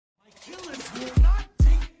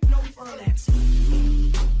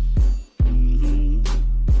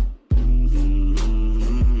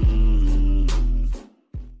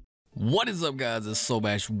What is up, guys? It's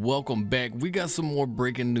Sobash. Welcome back. We got some more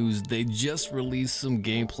breaking news. They just released some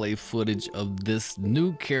gameplay footage of this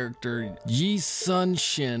new character,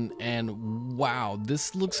 Shin, and wow,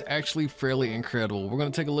 this looks actually fairly incredible. We're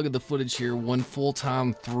going to take a look at the footage here one full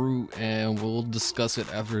time through and we'll discuss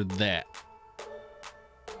it after that.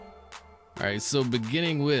 Alright, so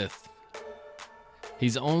beginning with,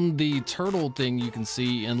 he's on the turtle thing, you can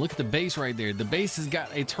see, and look at the base right there. The base has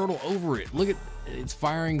got a turtle over it. Look at it's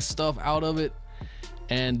firing stuff out of it,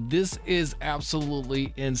 and this is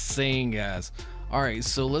absolutely insane, guys. All right,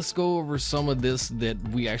 so let's go over some of this that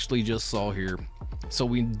we actually just saw here. So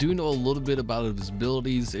we do know a little bit about his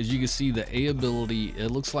abilities. As you can see, the A ability, it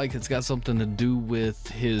looks like it's got something to do with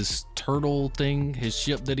his turtle thing, his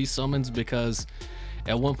ship that he summons, because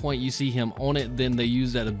at one point you see him on it, then they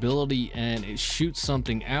use that ability and it shoots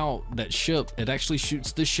something out. That ship, it actually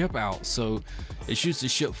shoots the ship out, so it shoots the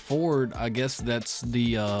ship forward. I guess that's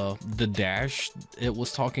the dash it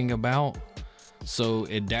was talking about. So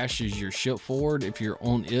it dashes your ship forward if you're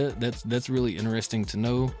on it. That's really interesting to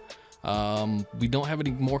know. We don't have any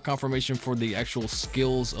more confirmation for the actual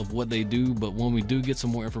skills of what they do, but when we do get some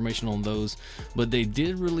more information on those, but they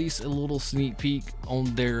did release a little sneak peek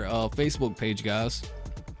on their Facebook page, guys.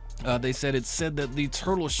 They said that the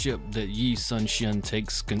turtle ship that Shin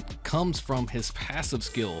takes comes from his passive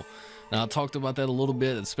skill. Now I talked about that a little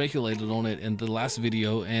bit and speculated on it in the last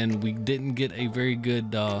video, and we didn't get a very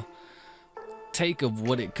good take of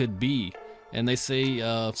what it could be. And they say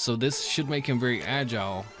so this should make him very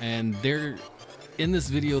agile, and there in this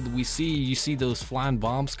video that you see those flying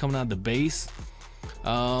bombs coming out of the base.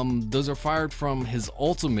 Those are fired from his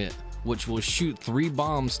ultimate, which will shoot 3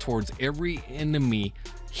 bombs towards every enemy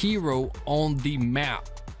hero on the map.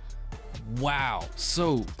 Wow,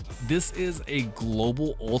 so this is a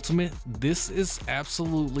global ultimate. This is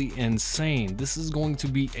absolutely insane. This is going to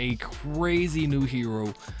be a crazy new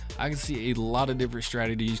hero. I can see a lot of different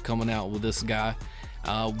strategies coming out with this guy.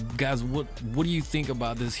 Guys, what do you think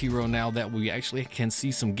about this hero now that we actually can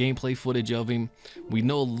see some gameplay footage of him? We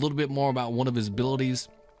know a little bit more about one of his abilities,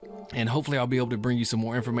 and hopefully I'll be able to bring you some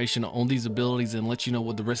more information on these abilities and let you know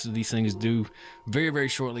what the rest of these things do very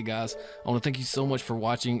shortly, guys. I want to thank you so much for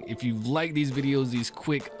watching. If you like these videos, these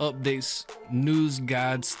quick updates, news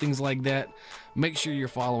guides, things like that, make sure you're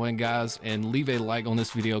following, guys, and leave a like on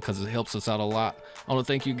this video because it helps us out a lot. I want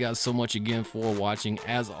to thank you guys so much again for watching.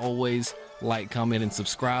 As always, like, comment, and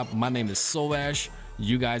subscribe. My name is Sobash.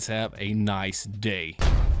 You guys have a nice day.